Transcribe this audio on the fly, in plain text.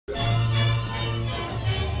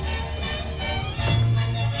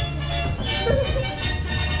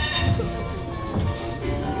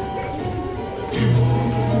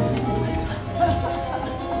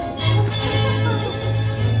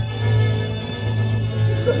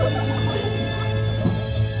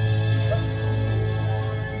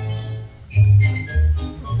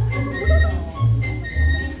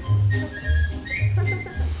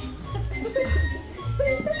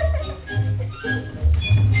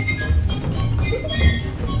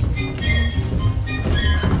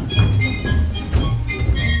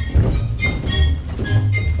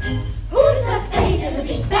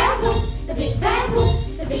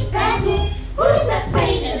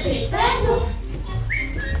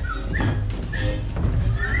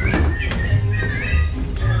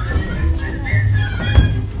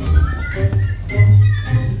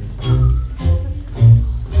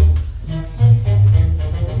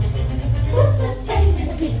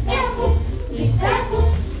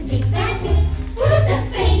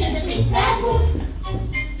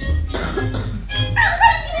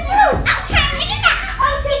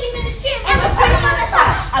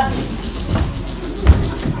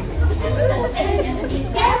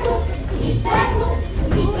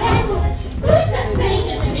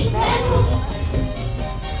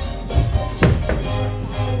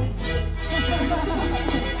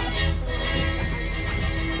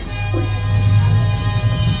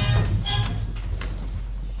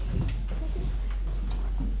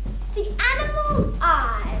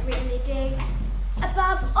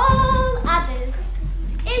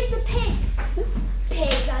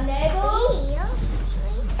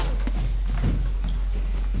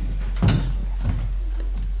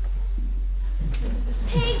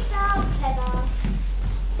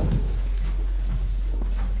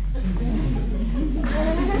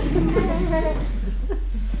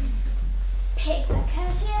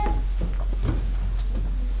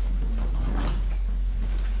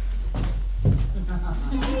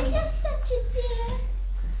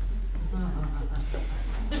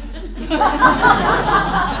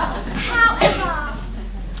However,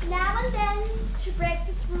 now and then, to break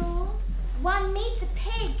this rule, one meets a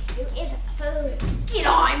pig who is a fool.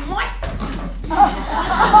 G'day, mate.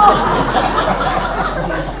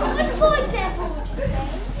 What, for example, would you say,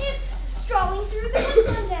 if strolling through the woods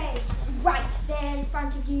one day, right there in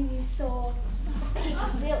front of you, you saw a pig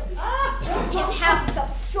built his house of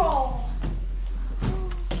straw?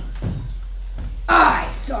 I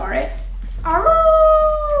saw it,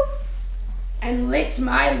 aroo, and licked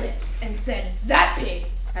my lips and said, that pig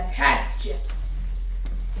has had its chips.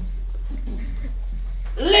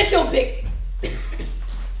 Little pig,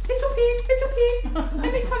 little pig,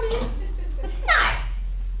 let me come in.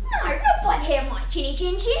 No, not by here, my chinny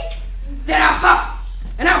chin chin. Then I'll huff,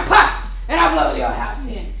 and I'll puff, and I'll blow your house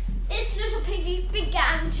in. This little piggy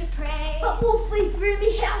began to pray, but Wolfie blew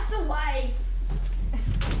me house away.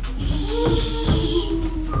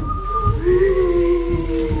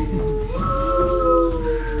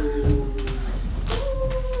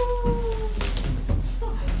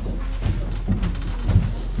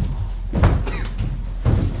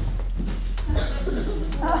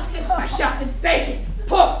 I shouted bacon,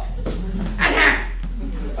 pork, and ham.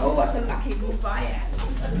 Oh, what a lucky wolf I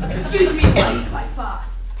am. Excuse me if I eat quite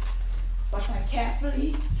fast, but I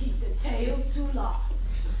carefully keep the tail to last.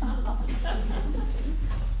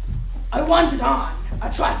 I wandered on,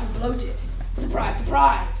 a trifle bloated. Surprise,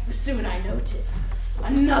 surprise, for soon I noted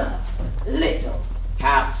another little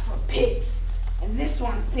house for pigs, and this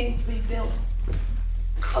one seems to be built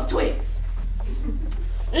of twigs.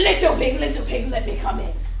 Little pig, let me come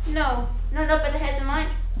in. No, not by the heads of mine.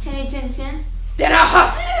 Chinny chin chin. Then I'll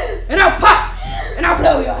huff, and I'll puff, and I'll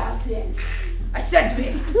blow your house in. I said to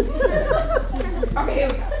pig. Okay, here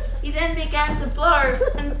we go. He then began to blur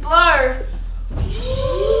and blur.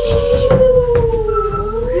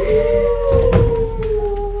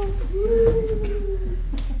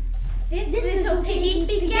 This little piggy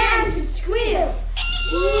began to squeal.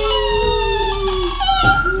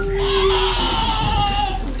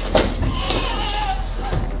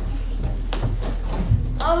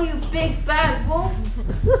 Oh, you big bad wolf.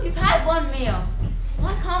 You've had one meal.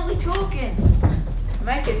 Why can't we talk it?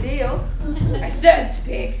 Make a deal. I said to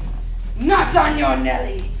pig, nuts on your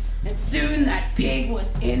Nelly, and soon that pig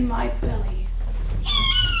was in my belly.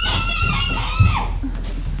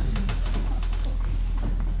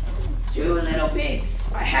 Two little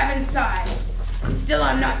pigs I have inside, and still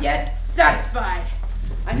I'm not yet satisfied.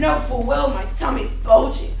 I know full well my tummy's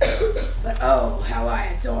bulging, but oh, how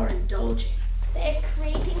I adore indulging. So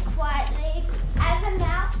creeping quietly as a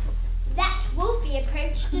mouse, that Wolfie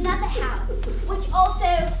approached another house, which also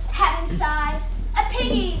had inside a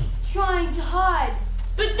piggy Trying to hide.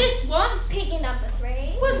 But this one piggy number 3.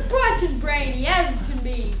 was bright and brainy as can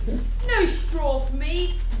be. No straw for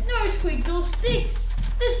me, no twigs or sticks.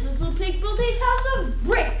 This little pig built his house of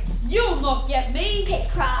bricks. You'll not get me. Pig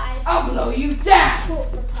cried. I'll blow you down.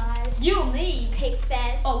 Wolf replied. You'll need Pig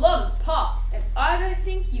said. a lot of puff, and I don't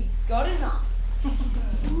think you've got enough.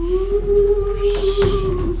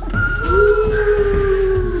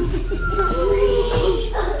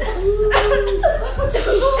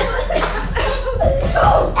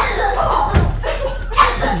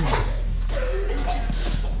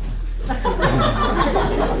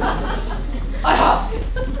 I huffed,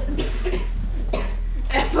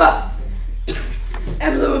 and puffed,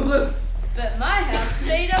 and blew and blew. But my house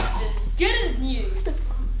stayed up as good as new.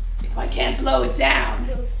 If I can't blow it down,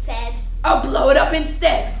 Wolf said. I'll blow it up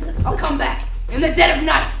instead. I'll come back in the dead of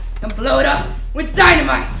night and blow it up with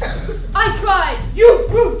dynamite. I cried, you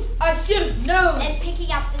brute! I should have known. And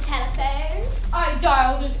picking up the telephone. I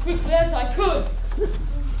dialed as quickly as I could.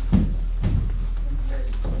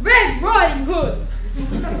 Red Riding Hood,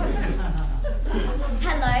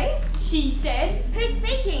 Hello? she said. Who's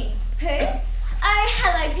speaking? Who? Oh,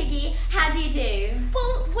 hello, Piggy. How do you do?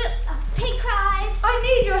 Well, Pig cried. I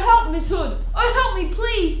need your help, Miss Hood. Oh, help me,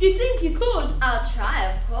 please. Do you think you could? I'll try,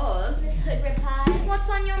 of course. Miss Hood replied. What's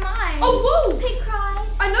on your mind? A wolf! Pig cried.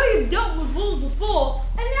 I know you've dealt with wolves before,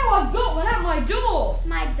 and now I've got one at my door.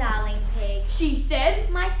 My darling pig. She said.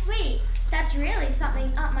 My sweet. That's really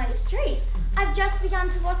something up my street. I've just begun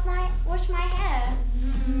to wash my hair.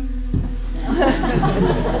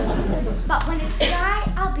 But when it's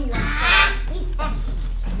dry, I'll be right back.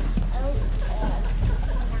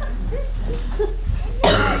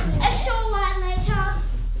 A short while later,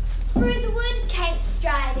 through the wood came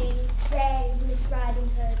striding brave Miss Riding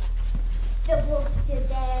Hood. The wolf stood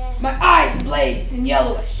there, My eyes blaze and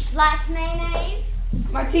yellowish. like mayonnaise,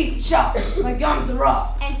 My teeth sharp. My gums are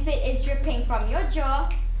raw. and spit is dripping from your jaw.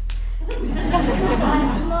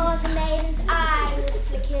 Once more the maiden's eye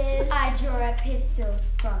flickers. I draw a pistol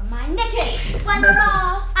from my knickers. Once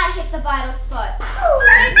more I hit the vital spot.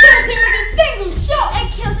 It kills him with a single shot!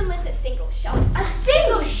 It kills him with a single shot. A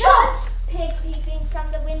single shot? Pig peeping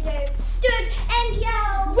from the window stood and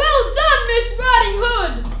yelled. Well done, Miss Riding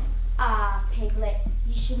Hood! Ah, Piglet,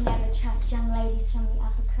 you should never trust young ladies from the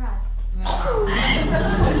upper crust.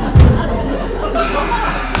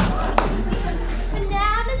 For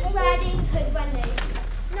now, Miss Riding Hood one knows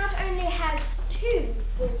not only has 2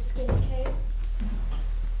 wolfskin coats,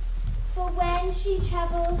 for when she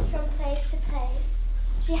travels from place to place,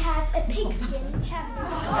 she has a pigskin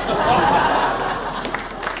traveling.